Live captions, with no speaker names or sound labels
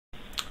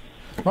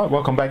Right,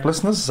 welcome back,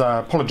 listeners.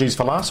 Apologies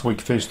for last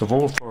week, first of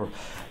all, for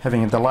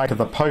having a delay to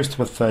the post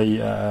with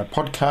the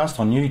podcast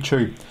on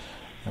YouTube.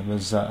 It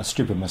was a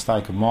stupid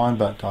mistake of mine,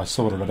 but I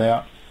sorted it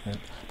out.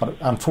 But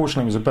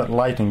unfortunately, it was a bit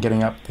late in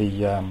getting up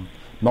the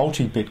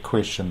multi-bet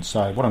question.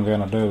 So what I'm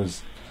going to do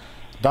is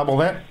double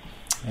that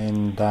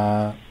and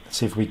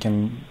see if we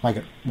can make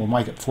it. We'll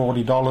make it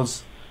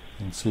 $40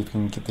 and see if we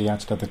can get the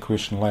answer to the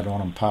question later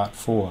on in part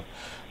 4.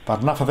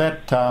 But enough of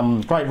that.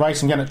 Great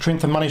racing again at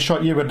Trentham Money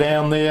Shot. You were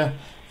down there,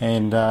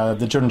 and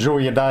did you enjoy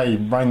your day,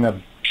 running the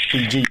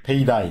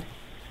BGP day?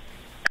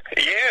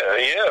 Yeah,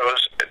 it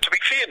was. To be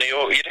fair,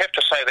 Neil, you'd have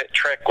to say that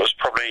track was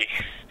probably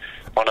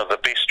one of the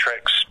best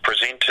tracks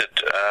presented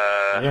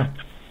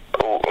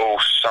all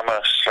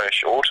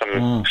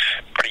summer/autumn.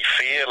 Pretty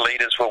fair.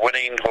 Leaders were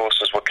winning,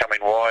 horses were coming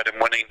wide and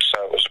winning,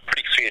 so it was a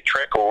pretty fair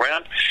track all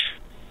round.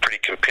 Pretty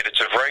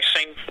competitive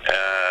racing,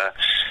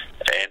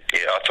 and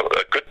I thought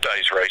a good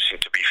day's racing,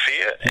 to be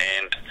fair.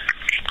 And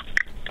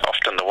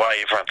often the way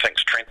everyone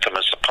thinks Trentham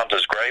is the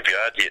punter's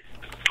graveyard, yet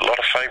a lot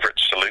of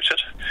favourites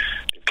saluted,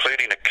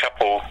 including a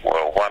couple,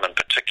 well, one in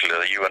particular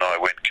that you and I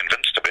weren't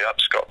convinced about,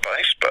 Scott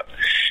Base, but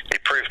he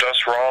proved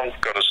us wrong,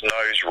 got his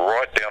nose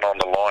right down on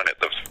the line at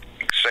the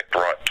exact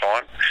right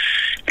time.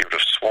 You would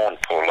have sworn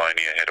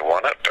Paulonia had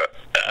won it, but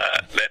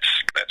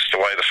that's the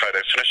way the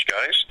photo finish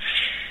goes.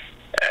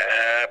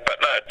 But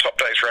no, top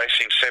day's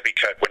racing, Savvy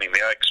Cope winning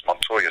the Oaks,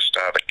 Montoya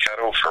Star the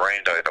Cuddle,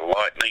 Ferrando the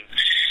Lightning,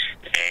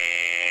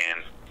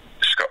 and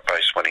Scott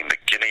Base winning the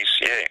Guineas.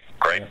 Yeah,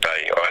 great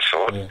day, I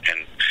thought,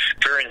 and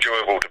very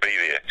enjoyable to be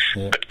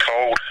there. Bit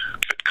cold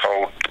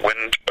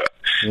wind, but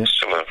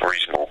still a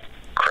reasonable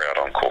crowd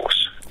on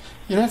course.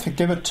 You'd have to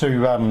give it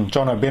to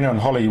John O'Benner and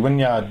Holly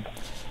Wynyard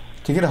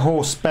to get a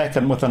horse back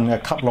in within a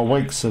couple of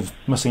weeks of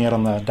missing out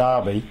on the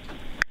Derby,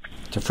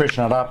 to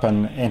freshen it up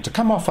and to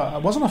come off.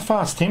 It wasn't a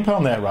fast tempo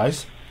in that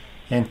race,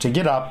 and to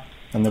get up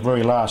in the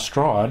very last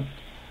stride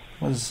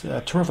was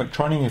a terrific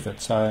training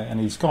effort. So, and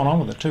he's gone on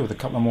with it too, with a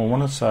couple of more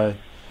winners. So,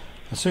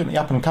 it's certainly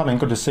up and coming.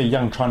 Good to see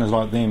young trainers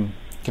like them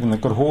getting the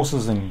good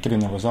horses and getting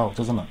the results,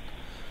 isn't it?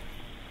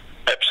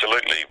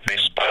 Absolutely.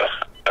 Vespa,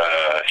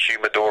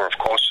 Humidor, of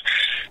course.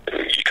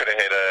 You could have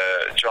had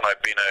a John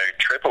O'Benner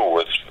treble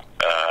with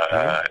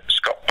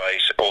Scott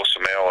Base,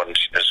 Awesome Al, and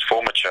his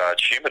former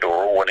charge Humidor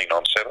all winning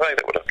on Saturday.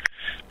 That would have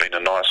been a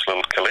nice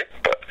little collect,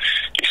 but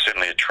he's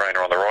certainly a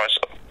trainer on the rise.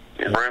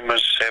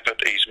 Rumours have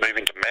it he's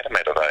moving to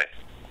Matamata Day.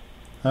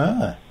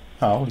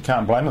 Well, you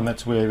can't blame him.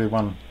 That's where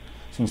everyone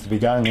seems to be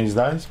going these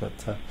days. But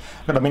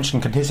I've got to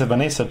mention Contessa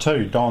Vanessa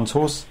too, Don's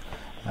horse.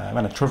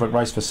 Ran a terrific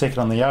race for second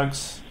on the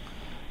Oaks.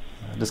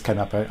 Just came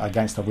up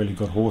against a really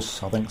good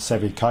horse. I think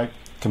Savvy Cope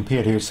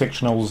compared her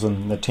sectionals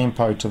and the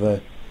tempo to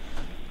the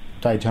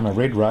Daytona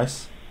Red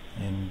race,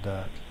 and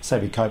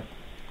Savvy Cope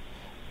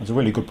was a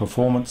really good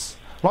performance.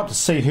 I'd like to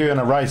see her in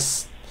a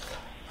race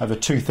over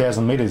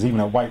 2,000 metres, even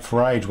at weight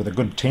for age, with a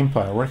good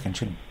tempo. I reckon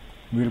she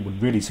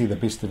would really see the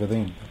best of her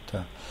then.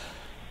 But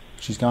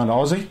she's going to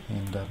Aussie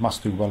and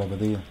must do well over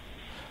there.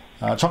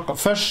 Chocolate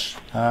Fish,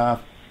 I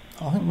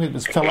think it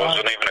was It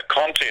wasn't even a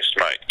contest,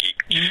 mate.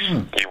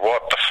 You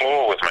wiped the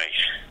floor with me.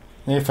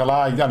 Yeah,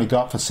 Falar, he only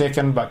got up for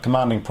second, but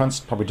Commanding Prince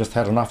probably just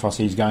had enough. I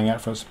see he's going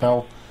out for a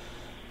spell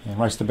and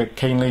raced a bit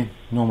keenly.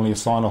 Normally a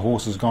sign a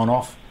horse has gone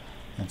off,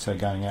 and so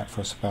going out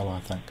for a spell, I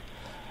think.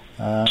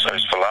 So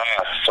is Falar.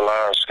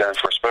 Falar is going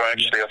for a spell.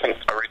 Actually, I think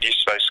I read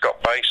yesterday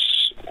Scott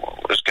Base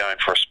was going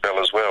for a spell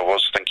as well. I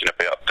was thinking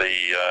about the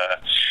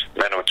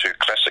Manawatu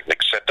Classic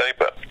next Saturday,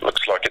 but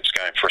looks like it's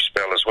going for a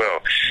spell as well.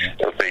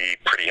 It'll be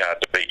pretty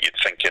hard to beat, you'd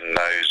think, in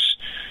those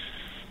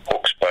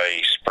Hawke's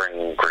Bay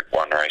Spring Group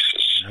 1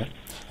 races.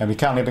 And we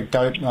can't let it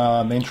go,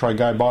 the intro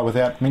go by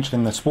without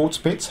mentioning the sports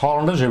bets.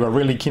 Highlanders, who were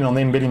really keen on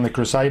them betting the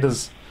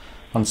Crusaders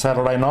on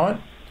Saturday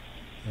night,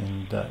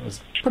 and it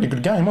was a pretty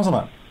good game, wasn't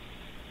it?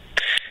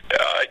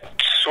 I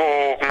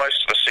saw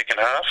most of the second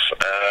half.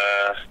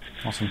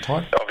 Nice and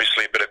tight.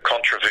 Obviously, a bit of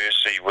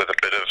controversy with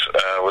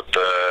with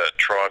the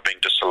try being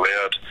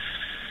disallowed.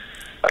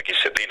 I guess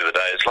at the end of the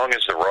day, as long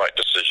as the right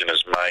decision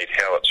is made,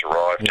 how it's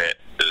arrived at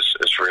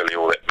is really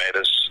all that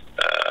matters.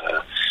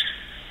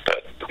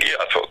 But yeah,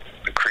 I thought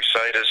the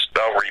Crusaders,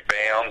 they'll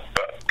rebound,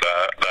 but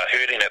they're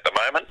hurting at the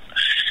moment.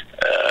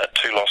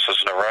 2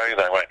 losses in a row,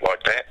 they won't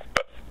like that.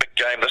 But big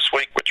game this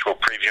week, which we'll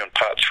preview in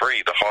part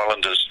 3, the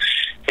Highlanders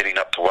heading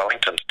up to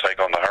Wellington to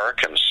take on the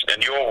Hurricanes.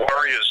 And your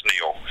Warriors,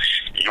 Neil,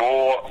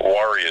 your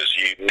Warriors,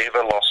 you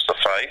never lost the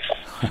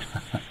faith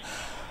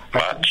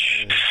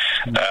much.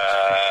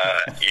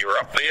 You're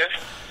up there.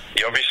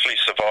 You obviously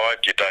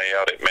survived your day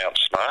out at Mount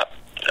Smart.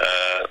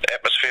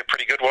 Atmosphere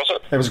pretty good, was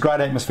it? It was a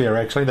great atmosphere,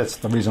 actually. That's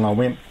the reason I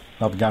went.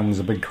 Loved going. There's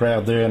a big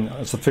crowd there, and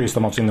it's the first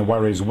time I've seen the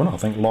Warriors win, I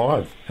think,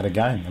 live at a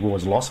game. They've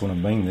always lost when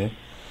I've been there.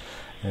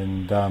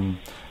 And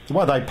the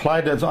way they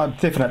played, it's a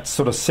definite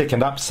sort of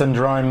second up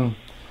syndrome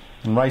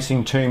in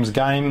racing terms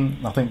game.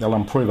 I think they'll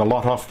improve a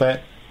lot off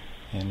that,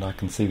 and I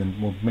can see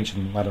them, we'll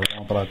mention them later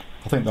on, but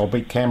I think they'll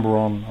beat Canberra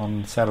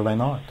on Saturday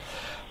night.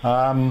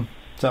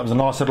 So it was a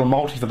nice little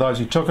multi for those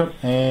who took it,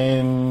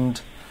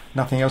 and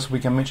nothing else we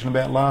can mention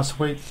about last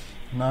week.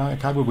 No,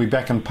 okay, we'll be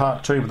back in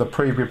part 2 with a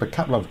preview of a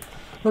couple of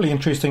really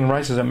interesting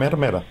races at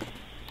Matamata.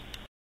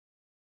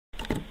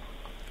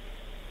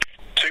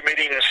 2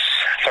 meetings,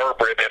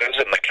 thoroughbred batters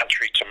in the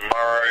country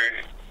tomorrow.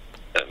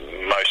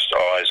 Most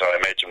eyes, I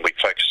imagine, will be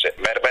focused at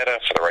Matamata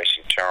for the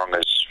Racing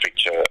Taronga's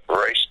feature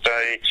race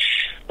day.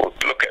 We'll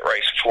look at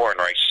race 4 and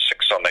race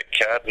 6 on that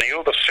card.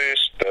 Neil, the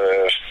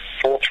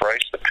fourth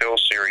race, the Pearl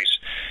Series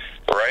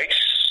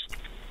race,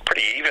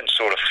 pretty even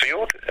sort of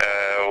field.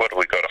 What have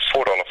we got? A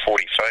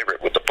 $4.40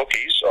 favourite with the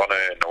bookies,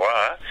 Honor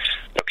Noir,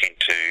 looking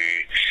to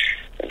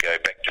go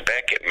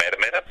back-to-back at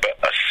Matamata, but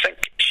I think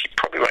she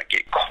probably won't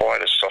get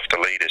quite as soft a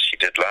lead as she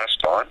did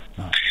last time.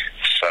 No.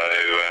 So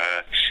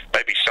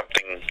maybe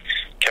something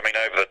coming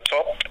over the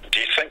top, do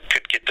you think,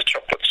 could get the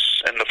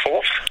chocolates in the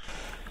fourth?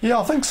 Yeah,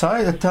 I think so.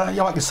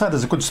 Like you say,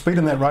 there's a good speed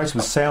in that race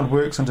with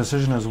Soundworks and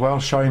Decision as well,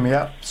 showing me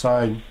up.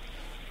 So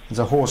there's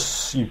a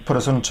horse you put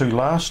us into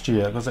last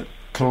year. Was it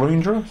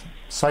Caloundra?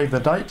 Save the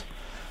date.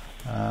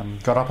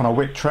 Got up on a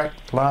wet track.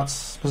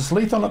 Was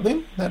Leith on it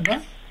then, that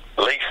day?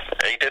 Leith,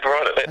 he did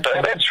ride it that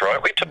day. That's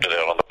right. We tipped it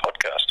out on the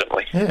podcast, didn't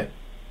we? Yeah.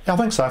 I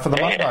think so, for the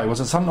Monday. Was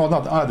it Sunday?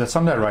 The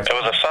Sunday race. It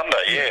was a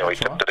Sunday, yeah. We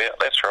tipped it out.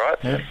 That's right.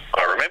 Yeah.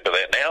 I remember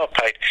that now.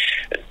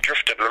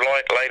 Drifted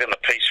late in the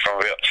piece from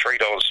about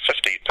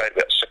 $3.50, paid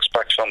about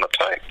 $6 on the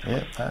tape.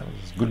 Yeah, that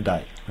was a good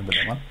day. Remember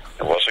that one?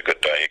 It was a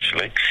good day,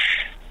 actually.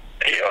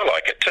 Yeah, I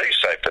like it too,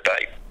 Save the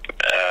Date.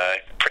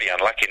 Pretty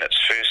unlucky in its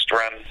first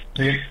run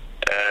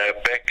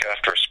back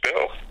after a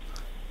spell.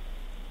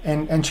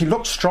 And she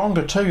looked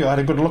stronger too. I had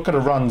a good look at her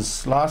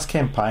runs last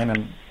campaign,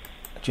 and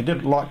she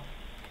did like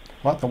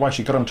the way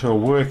she got into her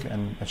work,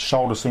 and her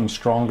shoulder seemed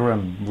stronger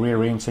and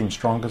rear end seemed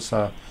stronger.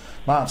 So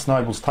Lance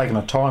Noble's taken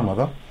her time with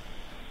her.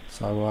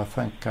 So I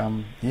think,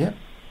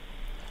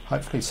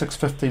 hopefully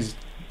 650's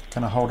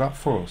going to hold up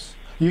for us.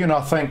 And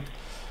I think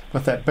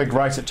with that big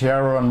race at Te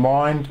Aroha in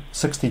mind,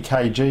 60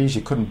 kgs,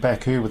 you couldn't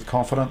back her with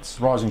confidence.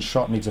 Rising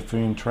Shot needs a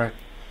firm track.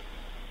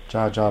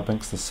 Jar Jar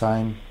Binks the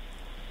same.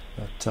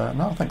 But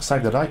no, I think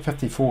Save the Date,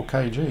 54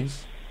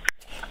 kgs.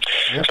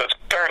 Yep. So it's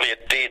currently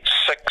a dead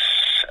 6,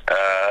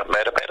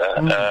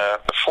 Matamata.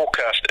 The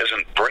forecast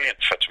isn't brilliant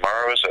for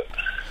tomorrow, is it?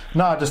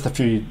 No, just a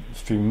few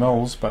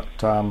mils, but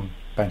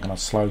banking a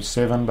slow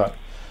 7. But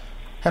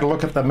had a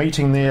look at the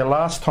meeting there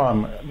last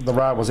time. The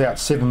rail was out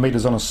 7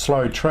 metres on a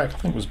slow track. I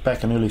think it was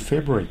back in early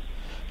February.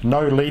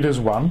 No leaders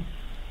won,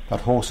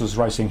 but horses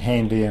racing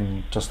handy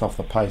and just off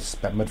the pace.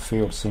 About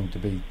midfield seemed to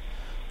be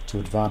to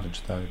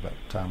advantage though. But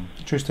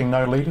interesting,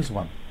 no leaders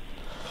won.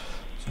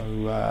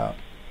 So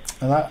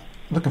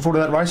looking forward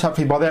to that race.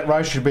 Hopefully by that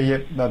race should be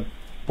the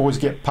boys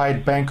get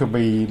paid. Bank will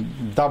be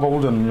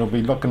doubled, and you'll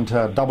be looking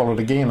to double it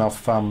again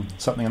off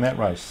something in that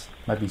race.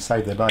 Maybe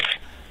Save the Date.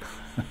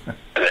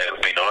 That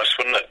would be nice,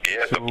 wouldn't it?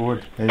 Yeah, sure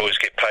would. Yeah. Boys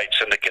get paid,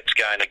 syndicates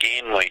going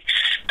again. We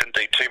didn't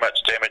do too much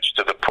damage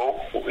to the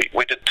pool.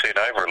 We did turn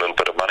over a little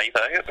bit of money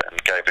though,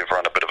 and gave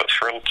everyone a bit of a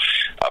thrill.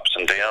 Ups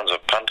and downs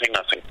of punting,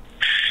 I think.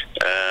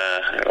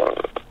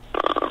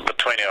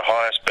 Between our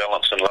highest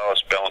balance and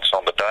lowest balance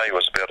on the day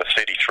was about a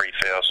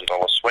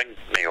 $33,000 swing,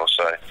 Neil.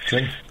 So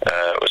it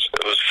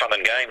was fun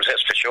and games,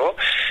 that's for sure.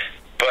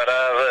 But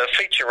the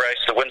feature race,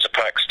 the Windsor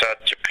Park Stud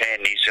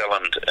Japan New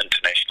Zealand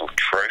International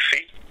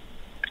Trophy.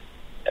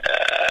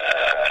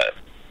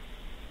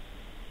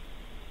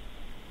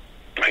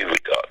 Who we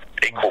got?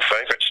 Equal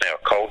favourites now.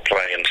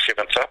 Coldplay in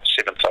 7th Up.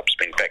 7th Up's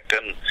been backed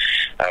in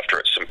after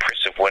its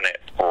impressive win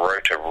at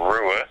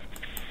Rotorua.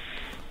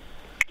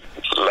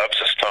 Loves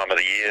this time of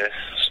the year.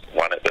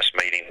 Won at this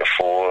meeting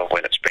before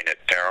when it's been at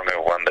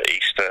Taronga. Won the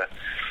Easter.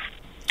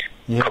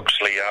 Yep.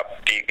 Cooksly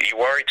up. You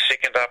worried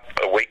 2nd Up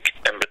a week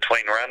in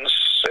between runs?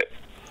 That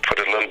put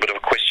a little bit of a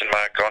question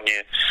mark on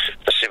you.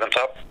 The 7th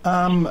Up.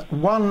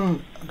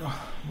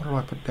 What do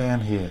I put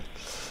down here?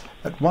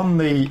 It won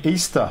the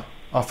Easter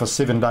off a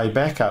 7-day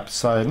backup,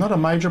 so not a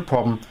major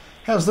problem.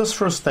 How's this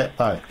for a stat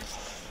though?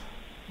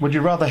 Would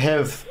you rather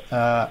have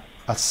a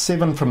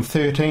 7 from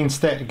 13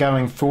 stat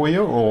going for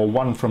you, or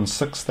 1 from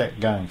 6 stat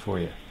going for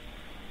you?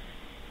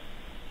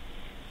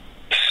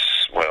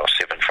 Well,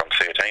 7 from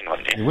 13,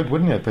 wouldn't you? You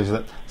wouldn't you? Because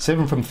that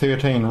 7 from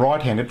 13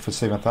 right-handed for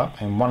 7th Up,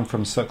 and 1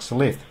 from 6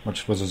 left,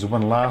 which was his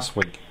win last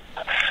week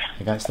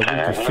against the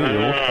weaker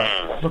field.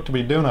 But looked to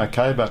be doing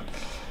okay, but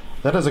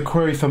that is a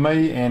query for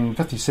me. And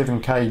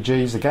 57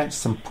 kgs against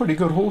some pretty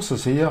good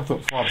horses here. I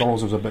thought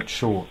 $5 was a bit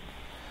short.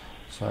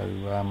 So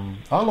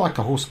I like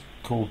a horse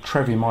called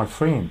Trevi My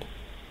Friend.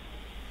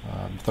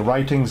 The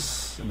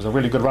ratings, it was a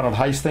really good run at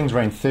Hastings,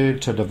 ran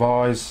 3rd to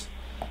Devise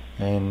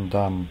and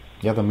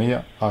the other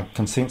mare,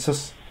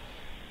 Consensus,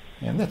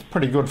 and that's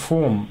pretty good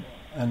form.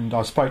 And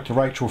I spoke to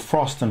Rachel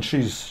Frost, and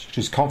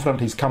she's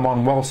confident he's come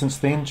on well since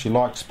then. She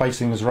likes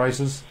spacing his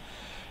races,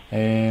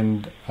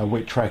 and a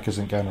wet track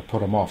isn't going to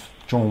put him off.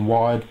 Drawn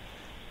wide,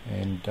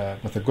 and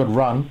with a good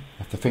run,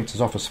 if the fence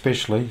is off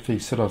especially, if he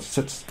sort of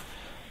sits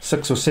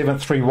 6th or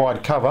 7th 3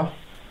 wide cover,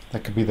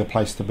 that could be the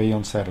place to be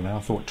on Saturday. I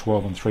thought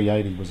 12 and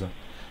 380 was a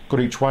good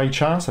each way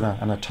chance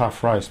and a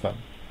tough race. But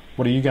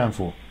what are you going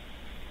for?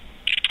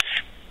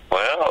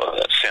 Well,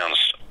 that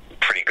sounds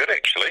pretty good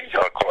actually.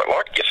 I quite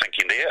like you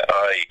thinking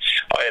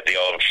I had the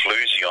old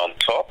Floozy on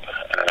top.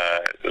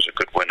 It was a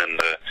good win in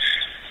the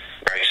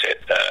race at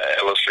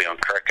Ellerslie on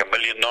Cracker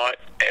Million night.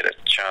 Had a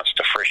chance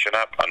to freshen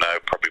up. I know I'll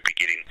probably be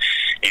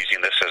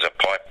using this as a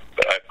pipe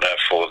opener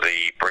for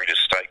the Breeders'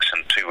 Stakes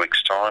in 2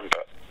 weeks' time,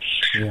 but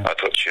I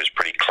thought she was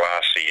pretty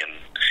classy and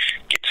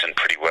gets in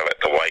pretty well at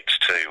the weights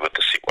too, with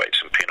the set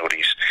weights and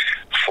penalties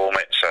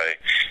format, so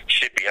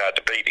she'd be hard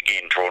to beat.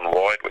 Again, drawn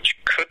wide, which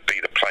could be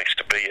the place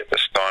to be at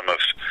this time of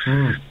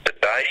the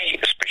day,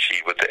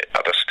 especially with that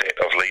other stat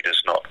of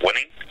leaders not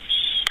winning.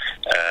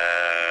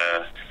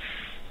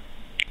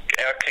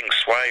 Our King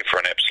Sway for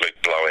an absolute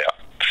blowout,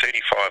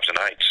 35s and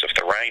 8s. If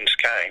the rains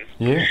came,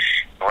 you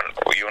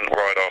wouldn't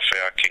write off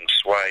Our King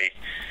Sway.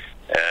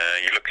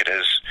 You look at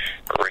his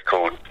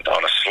record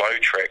on a slow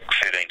track,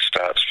 13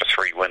 starts for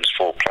 3 wins,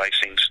 4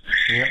 placings.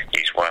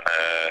 He's won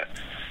a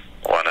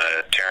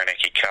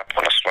Taranaki Cup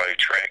on a slow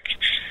track,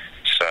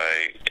 so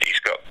he's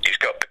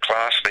got the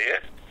class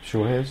there.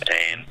 Sure has.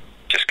 And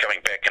just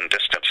coming back in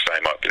distance, they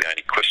might be the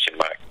only question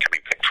mark,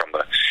 coming back from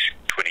the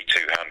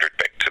 2200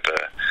 back to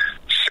the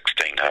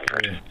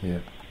 1600. Yeah.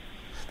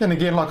 Then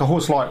again, like a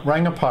horse like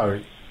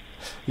Rangipo,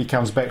 he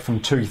comes back from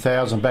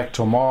 2000 back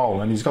to a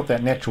mile, and he's got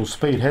that natural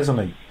speed, hasn't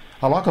he?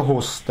 I like a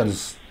horse that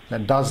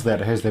does that,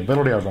 has the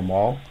ability over a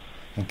mile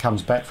and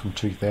comes back from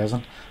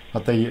 2000,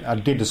 but the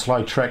dead to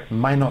slow track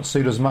may not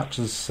suit as much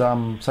as say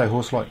a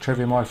horse like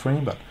Trevor, my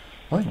friend. But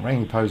I think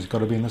Rangipo's got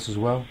to be in this as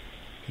well.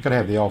 You've got to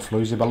have the old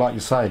Floozy, but like you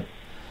say,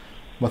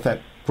 with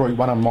that Group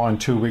 1 in mind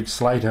 2 weeks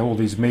later, all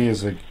these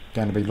mares are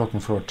going to be looking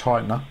for a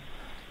tightener.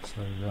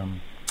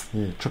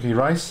 So tricky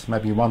race,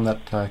 maybe one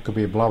that could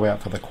be a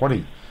blowout for the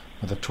quaddie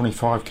with a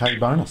 25k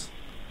bonus.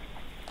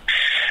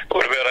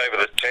 What about over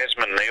the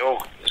Tasman, Neil?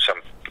 Some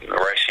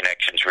racing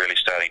action's really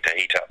starting to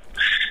heat up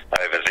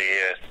over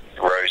there.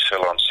 Rose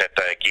Hill on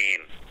Saturday again.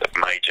 The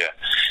major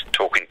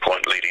talking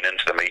point leading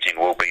into the meeting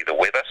will be the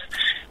weather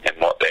and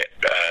what that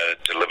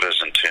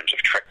delivers in terms of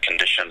track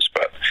conditions.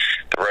 But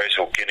the Rose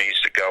Hill Guineas,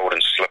 the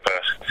Golden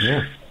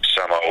Slipper,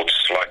 some old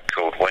slug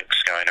called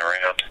Winks going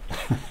around.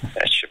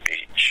 That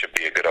should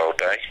be a good old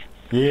day.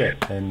 Yeah,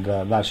 and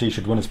no, she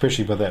should win,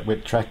 especially with that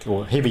wet track,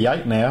 or heavy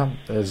 8 now,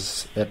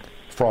 is at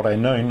Friday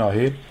noon, I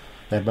heard.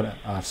 They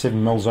had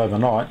 7 mils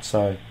overnight,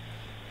 so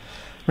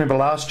remember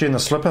last year in the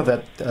Slipper,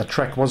 that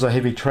track was a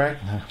heavy track.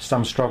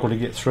 Some struggled to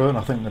get through it, and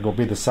I think it will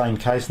be the same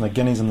case in the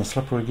Guineas and the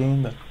Slipper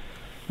again. But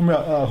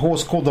remember a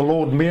horse called the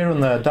Lord Mayor in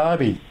the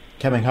Derby,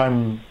 coming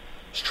home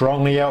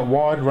strongly out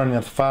wide, running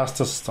the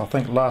fastest, I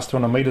think, last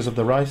 200 metres of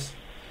the race.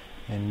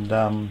 And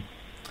at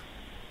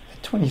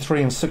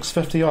 23 and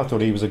 650, I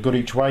thought he was a good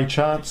each way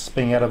chance,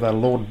 being out of a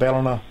Lord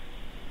Ballina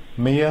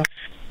mare.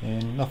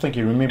 And I think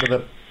you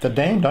remember the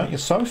dam, don't you,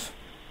 Soph?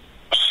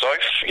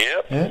 Soph,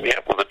 yeah,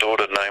 with a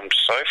daughter named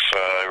Soph.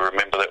 I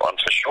remember that one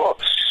for sure.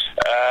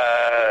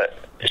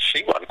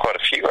 She won quite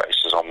a few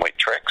races on wet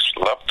tracks,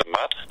 loved the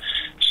mud.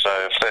 So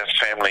if that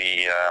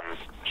family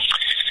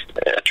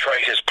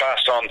trait has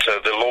passed on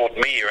to the Lord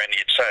Mayor, and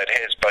you'd say it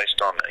has,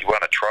 based on he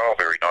won a trial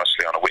very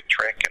nicely on a wet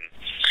track, and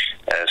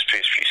his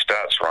first few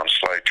starts were on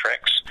slow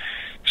tracks.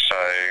 So,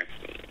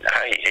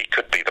 hey, he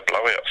could be the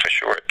blowout for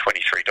sure at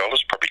 $23,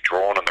 probably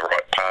drawn in the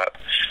right part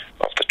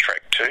of the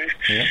track too.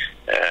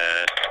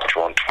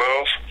 Drawn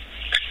 12.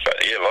 But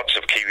yeah, lots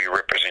of Kiwi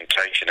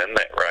representation in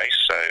that race,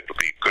 so it'll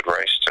be a good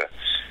race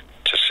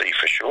to see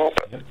for sure.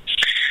 But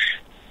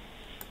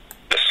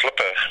the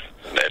Slipper,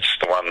 that's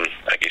the one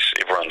I guess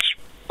everyone's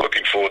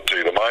looking forward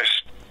to the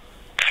most.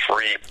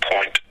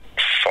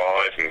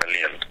 3.5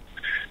 million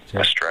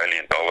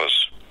Australian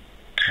dollars.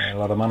 A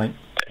lot of money.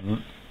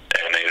 And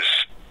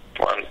there's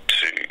 1,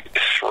 2,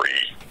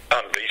 3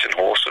 unbeaten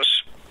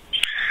horses,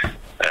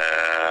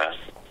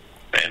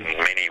 and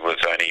many with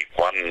only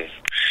one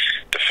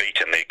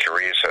defeat in their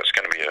career, so it's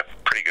going to be a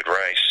pretty good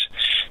race.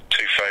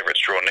 2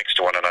 favourites drawn next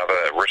to one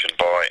another, Written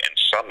By and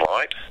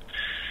Sunlight.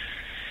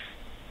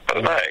 I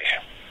don't know.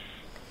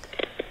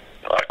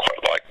 I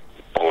quite like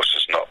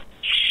horses, not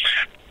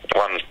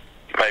one,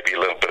 maybe a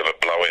little bit of a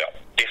blowout.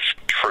 F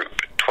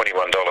Troop,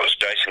 $21.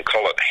 Jason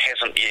Collett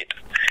hasn't yet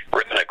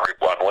written a Group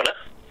 1 winner,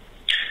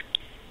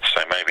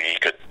 so maybe he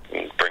could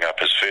bring up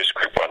his first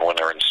Group 1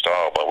 winner in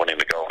style by winning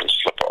the Golden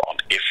Slipper on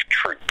F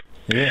Troop.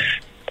 Yeah.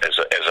 As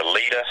a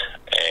leader,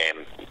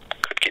 and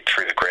could get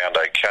through the ground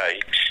okay.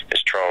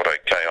 Has trialled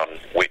okay on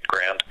wet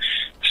ground,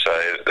 so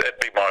that'd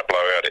be my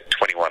blowout at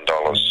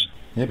 $21.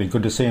 Yeah, it'd be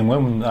good to see him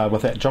win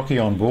with that jockey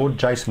on board,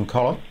 Jason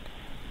Collett.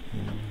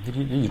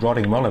 He's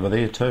riding well over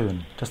there too,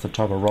 and just the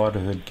type of rider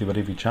who'd give it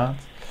every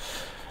chance.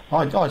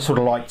 I sort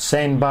of liked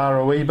Sandbar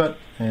a wee bit,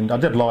 and I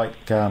did like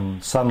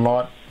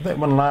Sunlight. That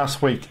one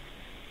last week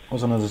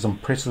wasn't as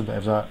impressive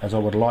as I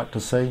would like to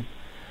see.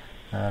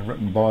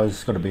 Written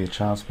By's got to be a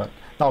chance, but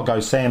I'll go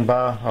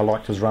Sandbar. I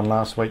liked his run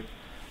last week,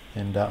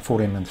 and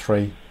 14 and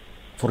 3,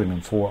 14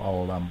 and 4.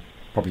 I'll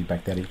probably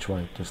back that each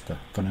way just for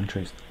an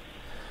interest.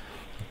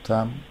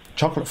 But,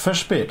 Chocolate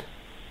Fish Bet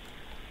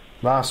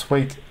last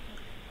week.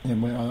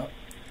 I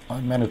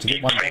managed to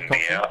get one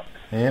back off.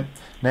 Yeah.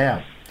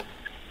 Now,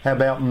 how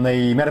about in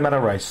the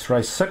Matamata race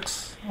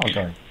 6? I'll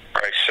go.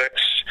 Race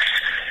 6.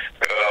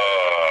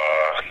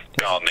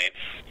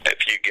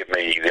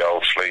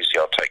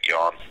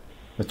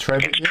 With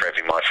Trevi? Against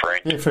Trevi, my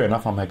friend. Yeah, fair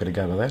enough. I'm happy to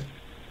go with that.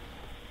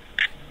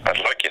 I'd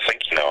like your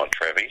thinking on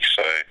Trevi,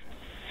 so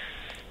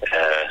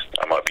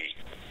I might be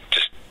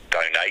just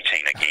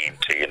donating again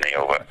to you,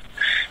 Neil, but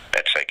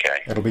that's okay.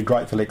 It'll be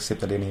gratefully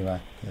accepted anyway.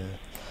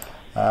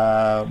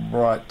 Yeah.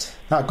 Right.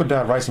 No, good day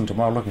of racing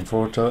tomorrow. Looking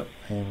forward to it.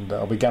 And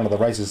I'll be going to the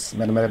races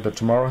Matamata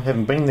tomorrow.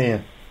 Haven't been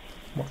there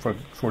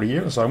for a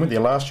year or so. I went there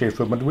last year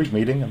for a midweek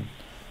meeting and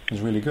it was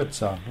really good.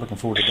 So looking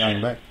forward to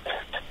going back.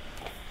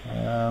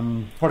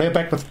 Right,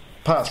 back with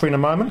part 3 in a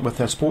moment with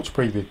our sports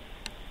preview.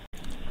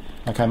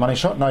 Okay, Money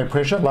Shot, no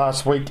pressure.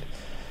 Last week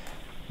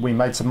we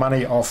made some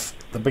money off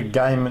the big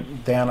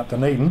game down at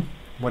Dunedin.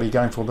 What are you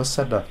going for this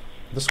Saturday,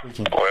 this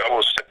weekend? Well,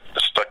 we'll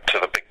stick to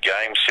the big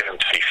game,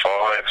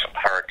 7:35.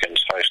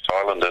 Hurricanes host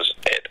Highlanders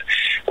at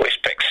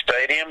Westpac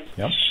Stadium.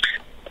 Yep.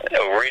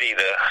 Already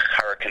the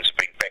Hurricanes have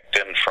been backed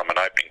in from an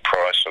opening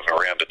price of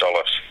around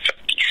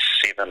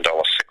 $1.57,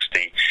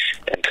 $1.60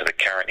 into the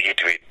current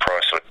head-to-head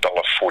price of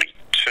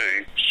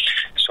 $1.42.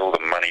 So all the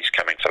money's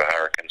coming for the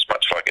Hurricanes,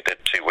 much like it did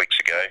 2 weeks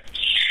ago.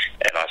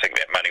 And I think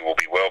that money will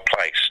be well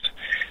placed.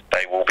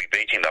 They will be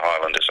beating the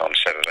Highlanders on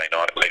Saturday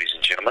night, ladies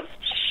and gentlemen.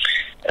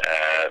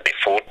 Their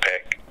forward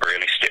pack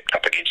really stepped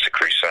up against the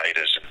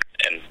Crusaders,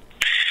 and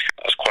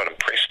I was quite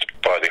impressed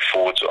by their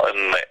forwards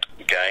in that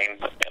game.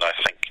 And I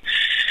think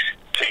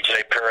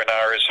TJ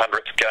Perenara's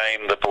 100th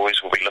game, the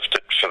boys will be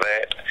lifted for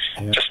that.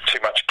 Yeah. Just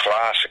too much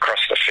class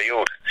across the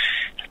field.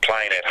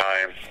 Playing at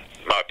home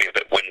might be a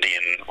bit windy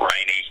and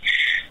rainy.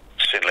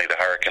 Certainly the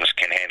Hurricanes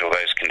can handle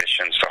those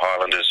conditions. The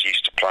Highlanders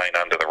used to playing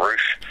under the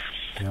roof.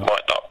 Yeah.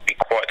 Might not be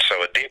quite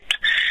so adept.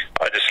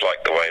 I just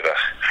like the way the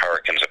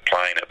Hurricanes are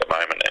playing at the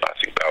moment, and I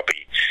think they'll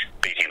be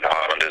beating the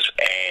Highlanders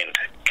and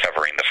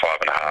covering the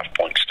 5.5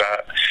 point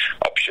start.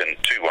 Option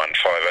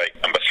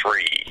 2158, number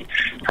 3,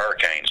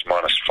 Hurricanes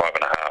minus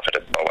 5.5 at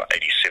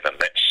 $1.87.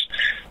 That's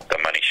the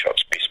Money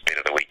Shot's best bet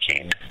of the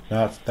weekend.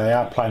 No, they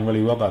are playing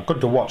really well, though.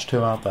 Good to watch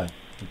too, aren't they?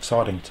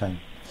 Exciting team.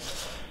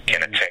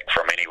 Can attack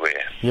from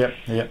anywhere.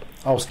 Yep.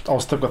 I'll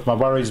stick with my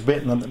worries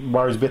bet, and the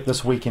worries bet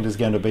this weekend is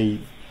going to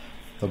be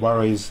the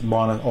Warriors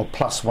minus or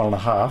plus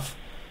 1.5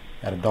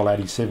 at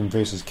 $1.87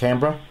 versus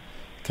Canberra.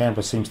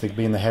 Canberra seems to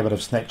be in the habit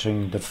of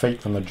snatching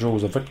defeat from the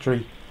jaws of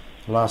victory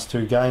the last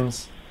 2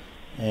 games.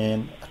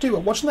 And I tell you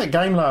what, watching that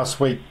game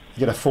last week, you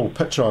get a full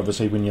picture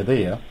obviously when you're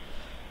there.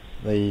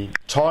 The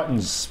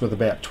Titans, with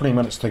about 20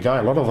 minutes to go,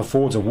 a lot of the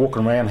forwards are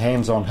walking around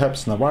hands on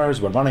hips, and the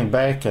Warriors were running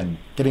back and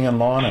getting in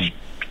line, and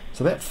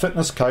so that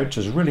fitness coach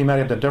has really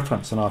made a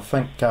difference. And I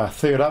think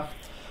third up,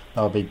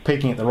 they'll be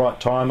peaking at the right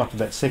time after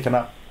that second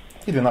up.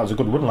 Even though it was a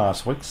good win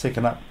last week,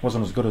 second up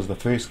wasn't as good as the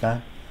first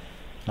game.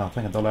 No, I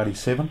think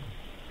 $1.87.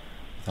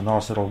 A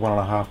nice little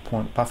 1.5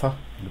 point buffer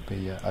would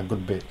be a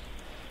good bet.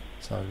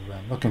 So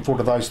looking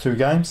forward to those 2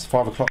 games.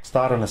 5 o'clock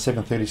start and a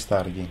 7:30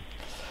 start again.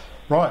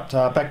 Right,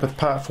 back with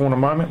part 4 in a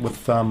moment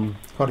with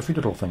quite a few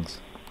little things.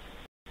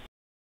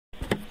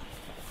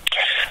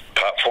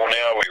 Part 4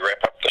 now, we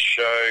wrap up the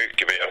show,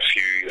 give out a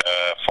few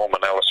form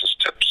analysis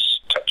tips,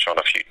 touch on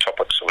a few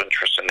topics of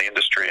interest in the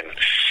industry, and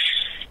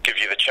give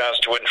you the chance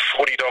to win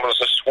 $40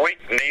 this week.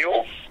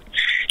 Neil,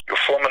 your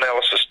form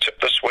analysis tip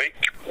this week,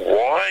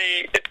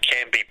 why it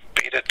can be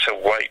better to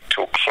wait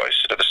till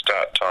closer to the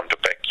start time to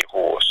back your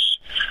horse.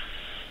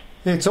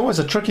 Yeah, it's always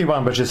a tricky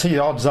one, but you see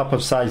odds up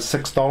of say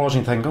 $6 and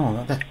you think,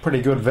 oh, that's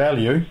pretty good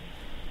value,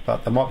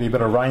 but there might be a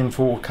bit of rain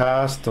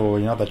forecast, or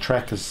the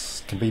track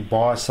can be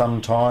biased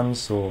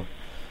sometimes, or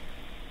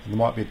there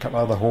might be a couple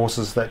of other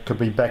horses that could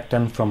be backed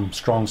in from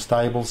strong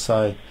stables.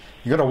 So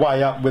you've got to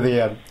weigh up whether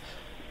you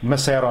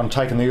miss out on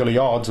taking the early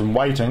odds and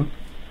waiting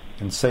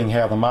and seeing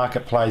how the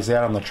market plays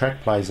out and the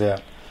track plays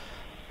out.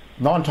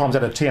 9 times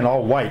out of 10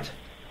 I'll wait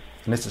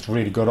unless it's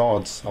really good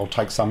odds. I'll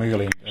take some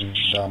early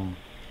and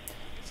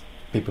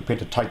be prepared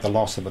to take the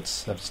loss if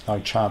it's no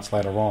chance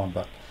later on.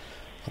 But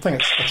I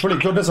think it's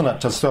really good, isn't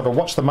it, to sort of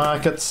watch the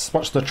markets,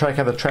 watch the track,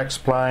 how the track's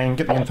playing,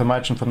 get the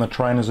information from the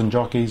trainers and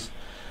jockeys,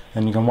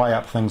 and you can weigh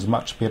up things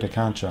much better,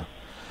 can't you?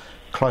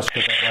 Close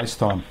to that race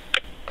time.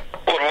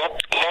 Well,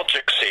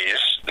 logic says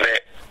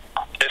that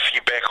if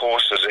you back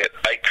horses at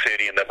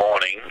 8:30 in the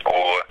morning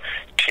or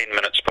 10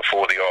 minutes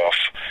before the off,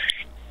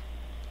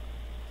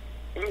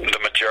 the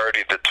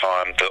majority of the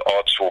time the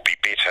odds will be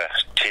better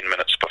 10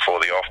 minutes before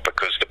the off,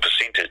 because the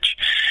percentage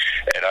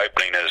at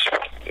opening is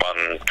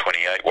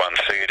 128,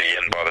 130,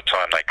 and by the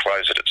time they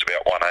close it, it's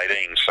about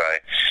 118. So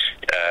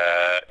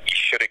you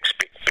should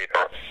expect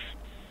better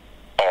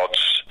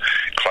odds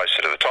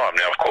closer to the time.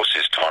 Now, of course,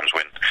 there's times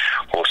when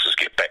horses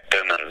get backed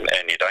in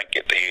and you don't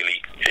get the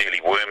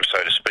early worm,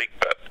 so to speak,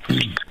 but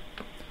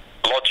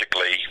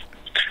logically,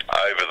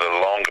 over the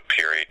longer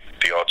period,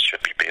 the odds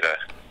should be better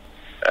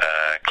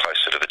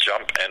closer to the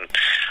jump. And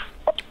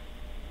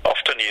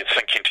often you're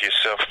thinking to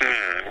yourself,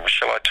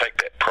 shall I take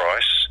that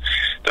price?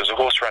 There's a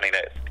horse running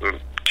at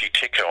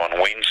Tutico on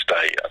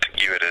Wednesday. I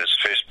think you had his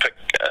first pick,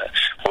 a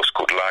horse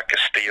called La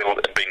Castile.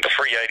 It had been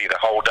 380 the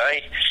whole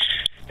day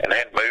and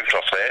hadn't moved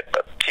off that.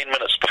 But 10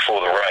 minutes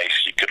before the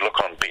race, you could look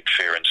on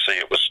Betfair and see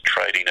it was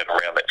trading at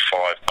around that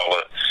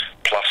 $5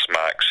 plus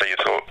mark. So you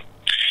thought,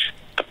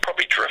 they'll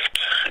probably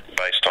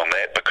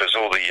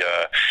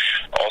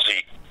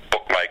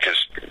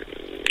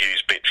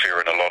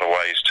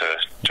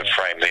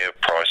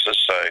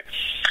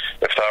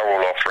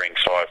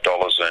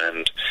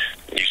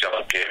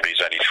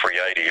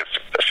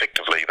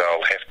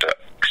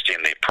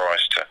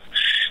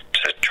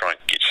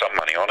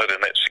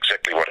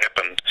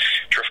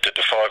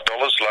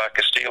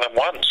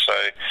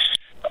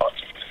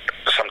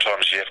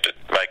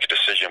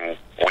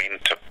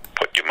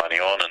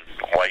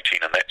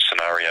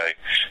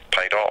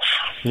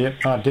Yeah,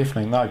 no,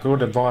 definitely. No,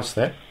 good advice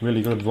that.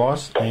 Really good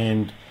advice.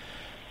 And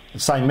the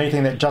same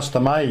meeting that Just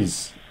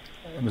Amaze,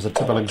 it was a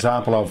typical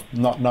example of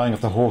not knowing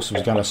if the horse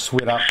was going to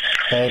sweat up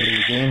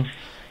badly again.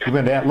 He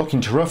went out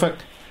looking terrific,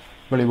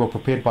 really well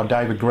prepared by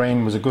David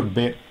Green, was a good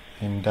bet,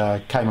 and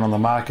came in on the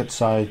market,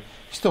 so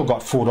he still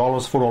got $4,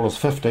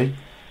 $4.50,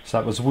 so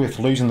it was worth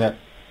losing that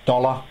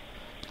dollar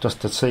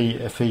just to see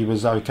if he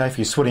was okay. If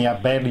he's sweating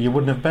up badly, you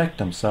wouldn't have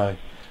backed him, so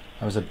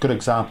it was a good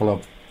example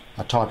of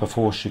a type of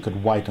horse you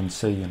could wait and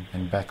see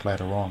and back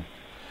later on.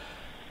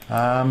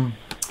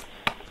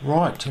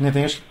 Right,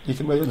 anything else?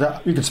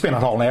 You could spend a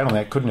whole hour on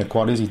that, couldn't you?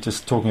 Quite easy,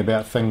 just talking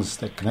about things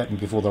that can happen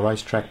before the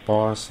racetrack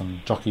bias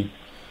and jockey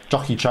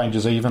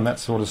changes, even that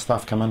sort of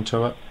stuff come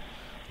into it.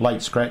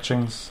 Late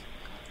scratchings,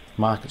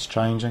 markets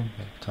changing.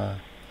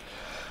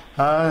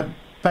 But,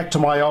 back to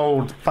my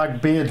old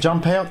bugbear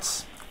jump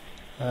outs.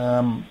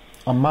 On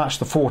March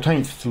the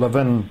 14th,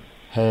 Levin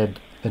had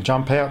the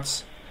jump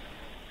outs,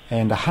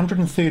 and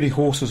 130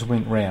 horses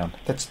went round.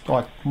 That's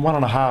like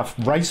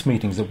 1.5 race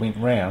meetings that went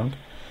round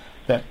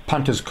that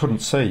punters couldn't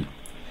see.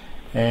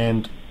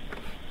 And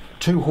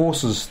 2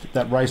 horses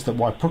that raced at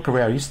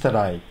Waipukurau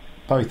yesterday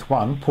both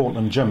won,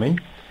 Portland Jimmy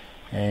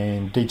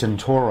and Deaton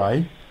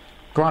Torre.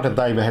 Granted,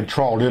 they had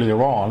trialled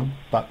earlier on,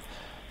 but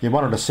you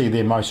wanted to see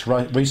their most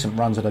recent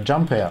runs at a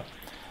jump out.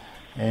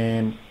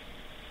 And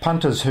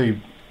punters who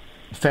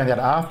found out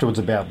afterwards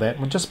about that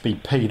would just be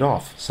peed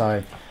off.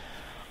 So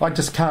I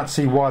just can't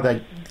see why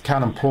they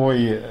can't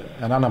employ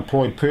an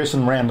unemployed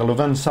person round the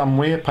Levin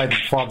somewhere, pay them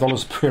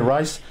 $5 per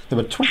race. There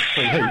were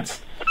 23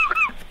 heats,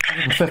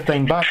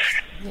 $115.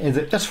 Is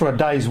it just for a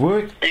day's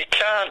work? You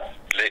can't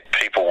let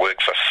people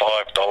work for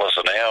 $5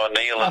 an hour,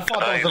 Neil.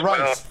 $5 a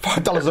race.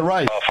 $5 a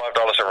race. Oh,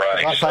 $5 a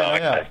race. I say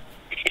now.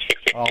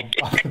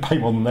 I'll pay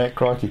more than that,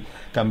 crikey.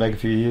 Going back a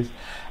few years.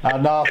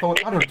 No, I thought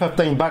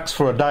 $115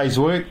 for a day's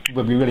work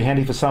would be really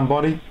handy for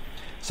somebody.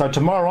 So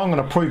tomorrow I'm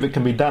going to prove it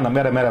can be done at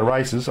Matamata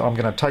races. I'm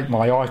going to take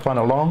my iPhone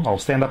along. I'll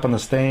stand up in the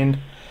stand.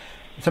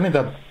 It's only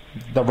the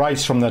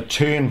race from the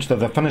turn to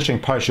the finishing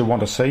post you want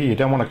to see. You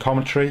don't want a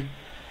commentary.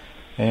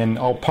 And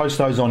I'll post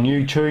those on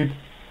YouTube.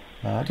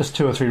 Just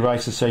 2 or 3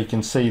 races so you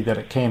can see that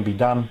it can be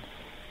done.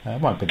 It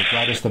won't be the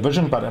greatest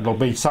division, but it'll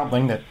be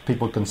something that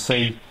people can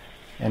see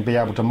and be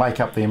able to make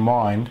up their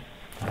mind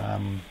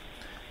and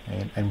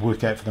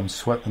work out for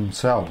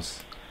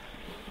themselves.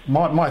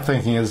 My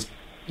thinking is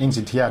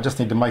NZTR just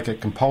need to make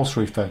it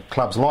compulsory for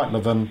clubs like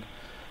Levin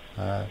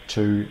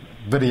to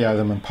video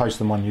them and post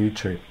them on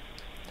YouTube.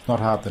 It's not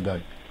hard to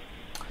do.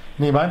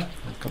 Anyway,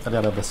 got that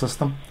out of the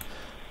system.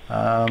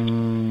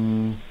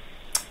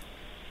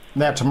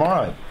 Now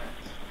tomorrow,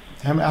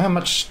 how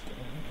much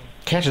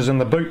cash is in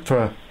the boot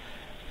for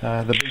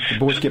the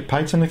Boys Get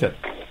Paid syndicate?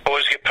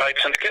 Boys Get Paid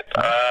syndicate?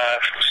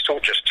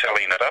 Still just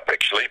tallying it up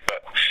actually,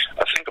 but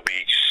I think it'll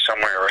be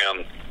somewhere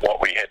around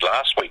what we had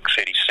last week,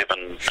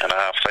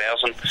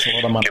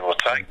 37,500, give or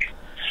take.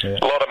 Yeah.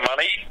 A lot of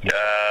money.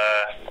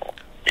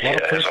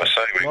 As I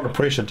say, a lot of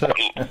pressure too.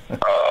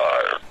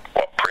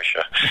 What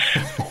pressure?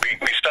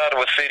 we started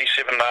with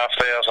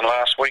 37,500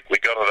 last week. We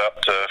got it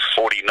up to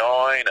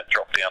 49. It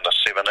dropped down to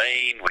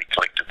 17. We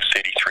collected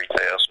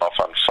 33,000 off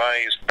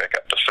unfazed, back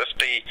up to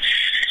 50,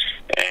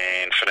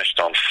 and finished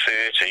on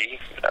 30.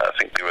 I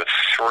think there were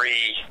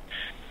 3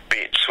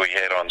 bets we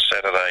had on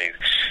Saturday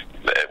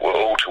that were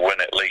all to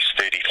win at least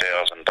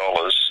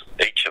 $30,000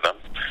 each of them,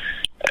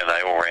 and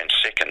they all ran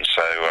second,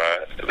 so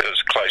it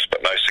was close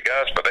but no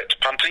cigars, but that's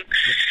punting.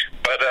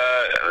 But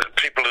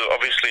people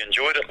obviously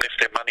enjoyed it, left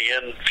their money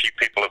in. A few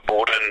people have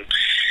bought in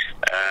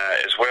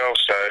as well,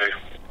 so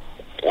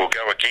we'll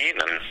go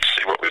again and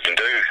see what we can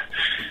do.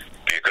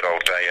 Be a good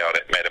old day out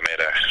at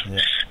Matamata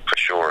for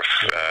sure. If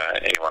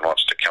anyone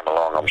wants to come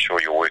along, I'm sure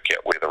you'll work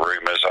out where the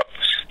room is up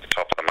the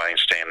top of the main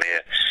stand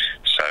there.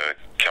 So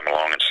come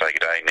along and say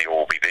good day. Neil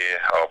will be there,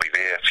 I'll be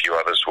there, a few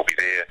others will be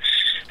there,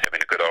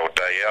 having a good old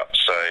day out.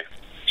 So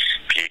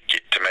if you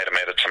get to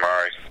Matamata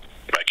tomorrow,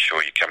 make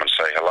sure you come and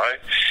say hello,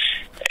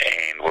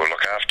 and we'll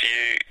look after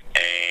you,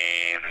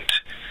 and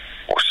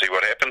we'll see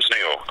what happens,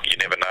 Neil. You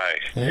never know.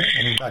 Yeah,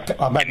 and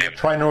I might have a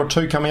trainer or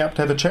 2 coming up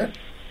to have a chat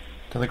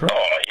to the group.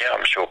 Oh yeah,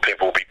 I'm sure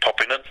people will be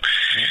popping in.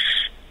 Yeah.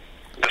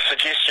 The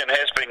suggestion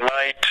has been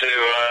made to,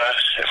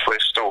 if we're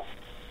still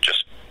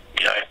just,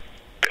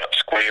 about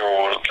square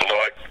or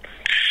like,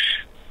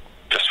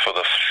 just for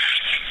the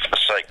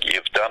sake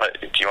you've done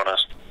it, do you want to,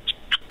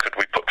 could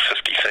we put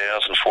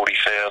 50,000,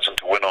 40,000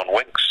 to win on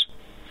Winks?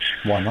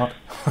 Why not?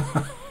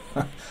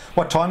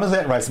 What time is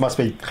that race? It must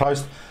be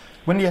close.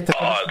 When do you have to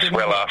finish? It's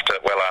well after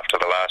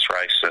the last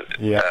race at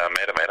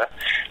Matamata,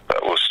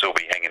 but we'll still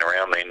be hanging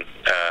around then,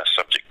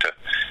 subject to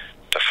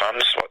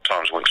funds. What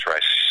time's Winks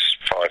race?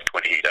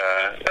 5:20.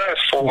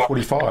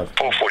 4:45.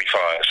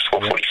 4:45.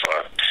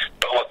 4:45.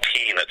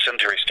 $1.10. It's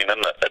interesting,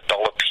 isn't it?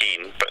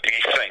 $1.10. But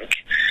you think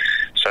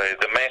so?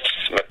 The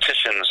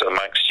mathematicians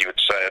amongst you would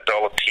say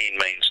 $1.10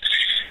 means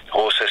the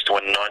horse has to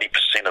win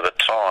 90% of the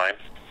time.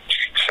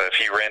 So if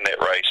you ran that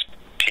race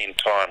 10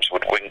 times,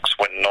 would Winks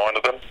win 9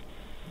 of them?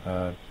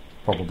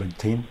 Probably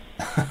 10.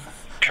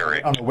 Correct.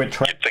 Correct. On the wet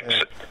track.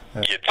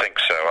 You'd think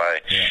so, eh?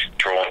 Yeah.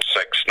 Drawn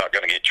 6, not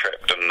going to get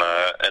trapped in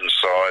the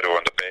inside or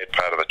in the bad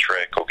part of the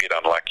track or get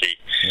unlucky.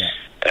 Yeah.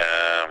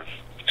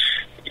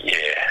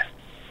 Yeah.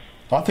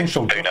 I think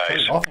she'll. Who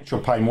knows? I think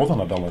she'll pay more than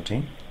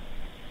 $1.10.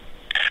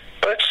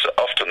 But it's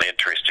often the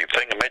interesting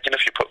thing. Imagine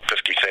if you put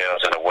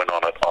 50,000 a win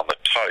on it on the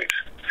tote,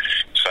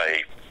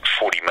 say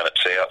 40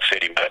 minutes out,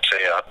 30 minutes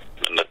out,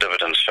 and the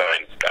dividend's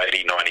showing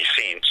 80, 90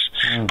 cents,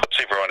 puts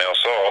everyone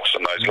else off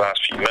in those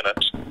last few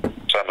minutes.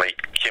 Suddenly,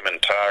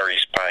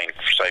 Kementari's paying,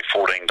 say,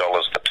 $14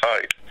 the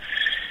tote.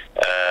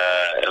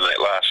 In that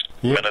last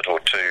minute or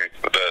two,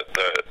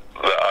 the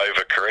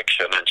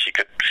overcorrection, and she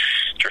could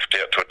drift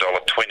out to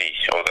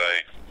 $1.20, although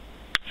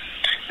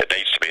it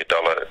needs to be $1.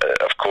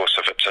 Of course,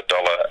 if it's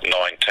 $1.19,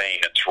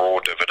 it's raw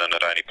dividend.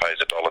 It only pays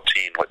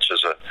 $1.10, which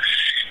is a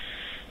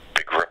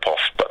big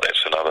rip-off. But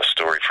that's another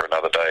story for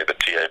another day. The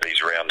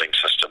TAB's rounding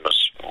system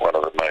is one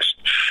of the most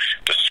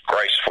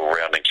disgraceful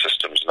rounding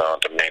systems known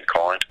to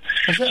mankind.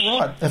 Is that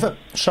right? Is it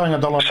showing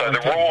 $1.19? So the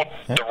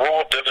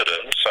raw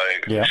dividend. So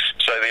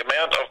the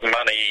amount of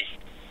money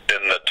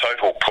in the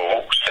total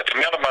pool, so the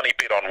amount of money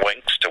bet on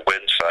Winks to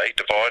win, say,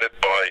 divided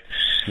by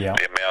the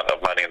amount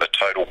of money in the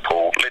total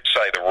pool. Let's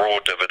say the raw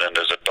dividend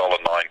is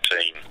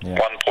 $1.19,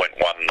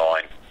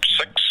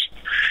 1.196.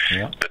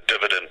 Yeah. The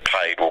dividend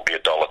paid will be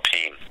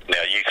 $1.10.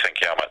 Now you think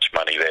how much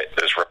money that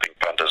is ripping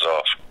punters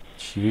off.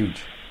 It's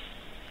huge.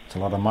 It's a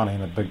lot of money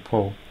in a big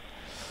pool.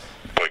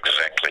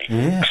 Exactly.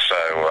 Yeah. So,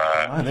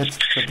 that's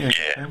thinking.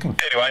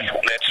 Anyway,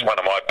 that's one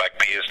of my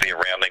bugbears, the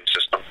rounding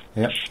system.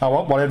 Yep. Oh,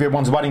 well, what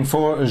everyone's waiting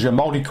for is your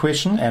multi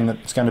question, and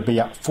it's going to be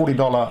a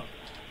 $40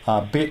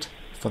 bet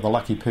for the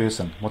lucky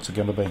person. What's it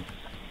going to be?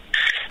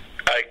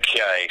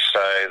 Okay,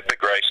 so the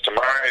big race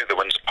tomorrow, the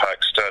Windsor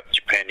Park Stud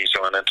Japan New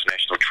Zealand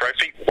International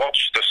Trophy.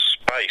 Watch the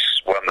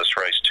Space won this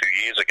race 2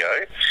 years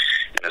ago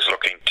and is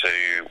looking to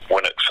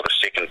win it for the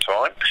second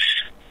time,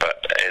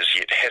 but as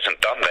yet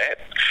hasn't done that.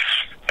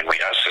 And we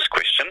asked this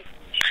question.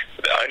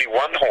 Only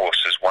one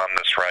horse has won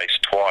this race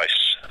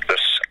twice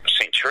this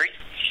century.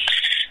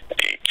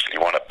 He actually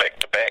won it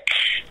back-to-back.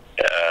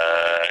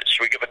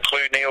 Should we give a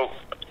clue, Neil?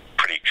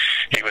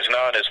 He was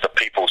known as the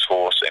People's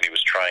Horse, and he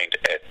was trained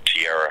at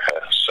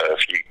Tiaraha. So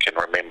if you can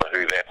remember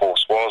who that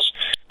horse was,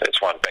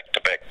 that's won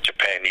back-to-back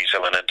Japan New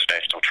Zealand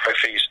International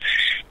Trophies.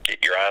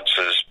 Get your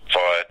answers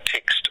via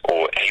text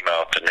or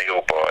email to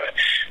Neil by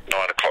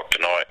 9 o'clock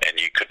tonight, and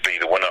you could be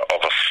the winner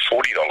of a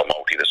 $40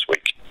 multi this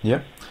week.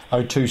 Yep.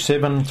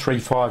 027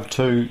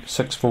 352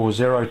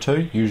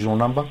 6402, usual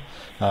number.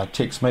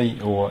 Text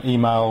me or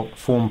email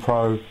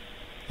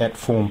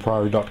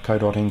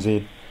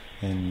formpro@formpro.co.nz,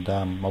 and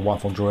my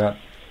wife will draw out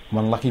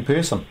one lucky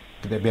person.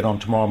 Get that bet on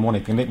tomorrow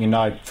morning. If you can let me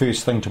know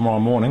first thing tomorrow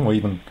morning, or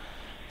even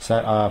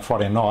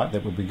Friday night,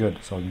 that would be good,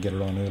 so I can get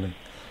it on early.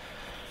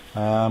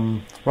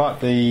 Right,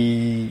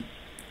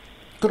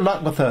 good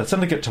luck with the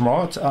syndicate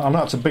tomorrow. I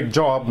know it's a big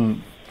job,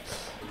 and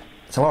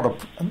it's a lot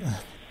of...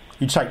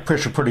 You take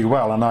pressure pretty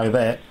well, I know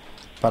that,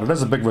 but it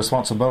is a big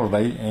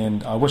responsibility,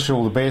 and I wish you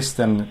all the best.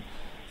 And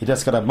you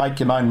just got to make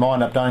your own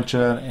mind up, don't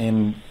you,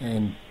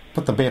 and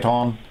put the bet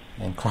on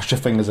and cross your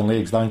fingers and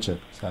legs, don't you?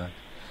 So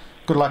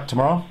good luck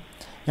tomorrow.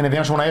 Anything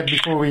else you want to add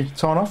before we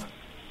sign off?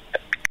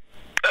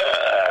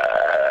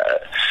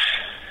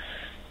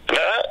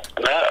 No,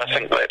 I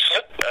think that's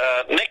it.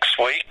 Next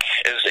week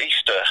is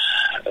Easter.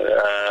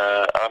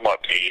 I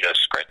might be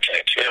scratching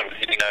actually. I'm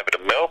heading over to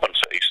Melbourne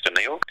for Easter,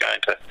 Neil,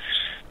 going to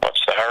watch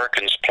the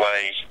Hurricanes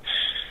play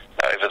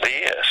over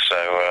there. So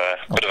a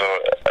bit of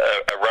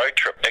a road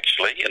trip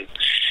actually. And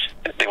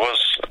there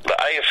was the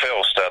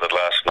AFL started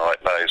last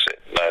night. Those that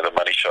know the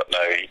money shot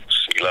know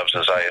he loves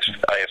his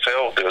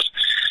AFL. There was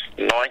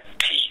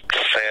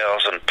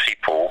 90,000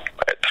 people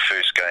at the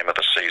first game of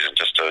the season,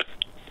 just a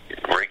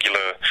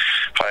regular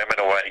home and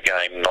away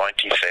game.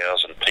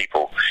 90,000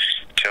 people.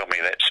 Tell me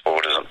that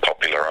sport isn't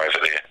popular over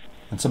there.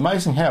 It's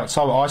amazing how it's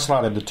so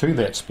isolated to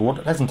that sport.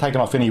 It hasn't taken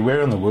off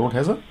anywhere in the world,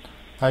 has it?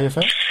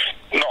 AFL?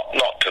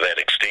 Not to that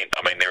extent.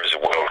 I mean, there is a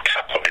World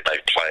Cup. I mean, they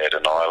play it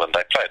in Ireland.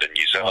 They play it in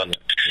New Zealand.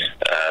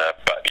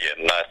 But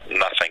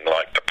nothing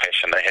like the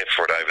passion they have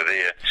for it over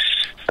there.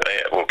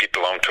 We'll get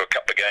along to a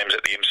couple of games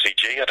at the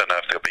MCG. I don't know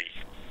if there'll be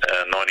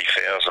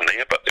 90,000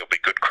 there, but there'll be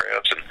good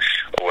crowds and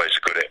always a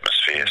good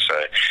atmosphere.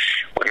 So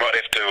we might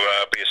have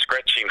to be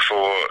scratching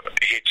for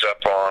heads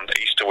up on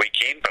Easter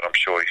weekend, but I'm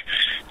sure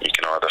you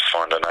can either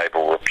find an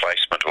able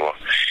replacement or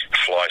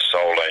fly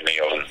solo,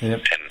 Neil, and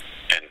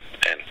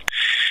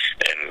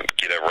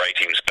get a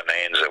ratings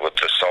bonanza with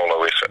the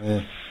solo effort.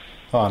 Yeah.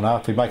 Oh no,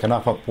 if we make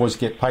enough up boys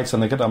get paid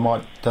syndicate, I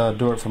might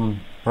do it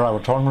from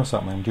retirement or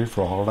something. I'm due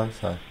for a holiday,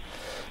 so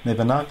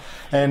never know.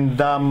 And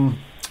the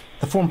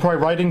Form Pro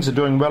ratings are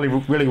doing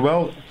really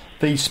well.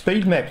 The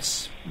speed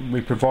maps,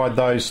 we provide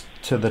those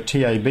to the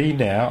TAB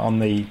now on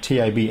the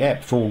TAB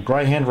app for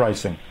greyhound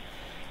racing.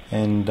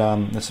 And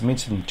there's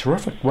some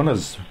terrific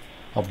winners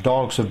of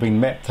dogs who have been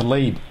mapped to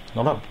lead.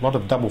 A lot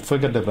of double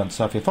figure dividends.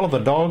 So if you follow the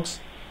dogs,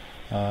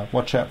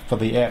 watch out for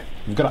the app.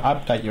 You've got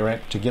to update your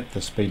app to get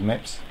the speed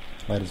maps,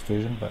 latest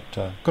version. But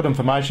good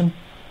information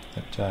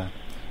that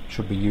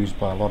should be used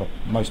by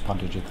most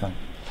punters, you'd think.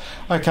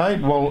 Okay,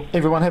 well,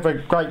 everyone have a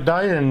great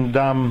day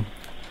and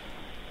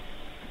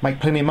make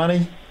plenty of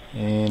money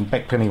and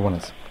back plenty of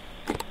winners.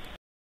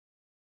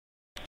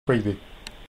 Preview.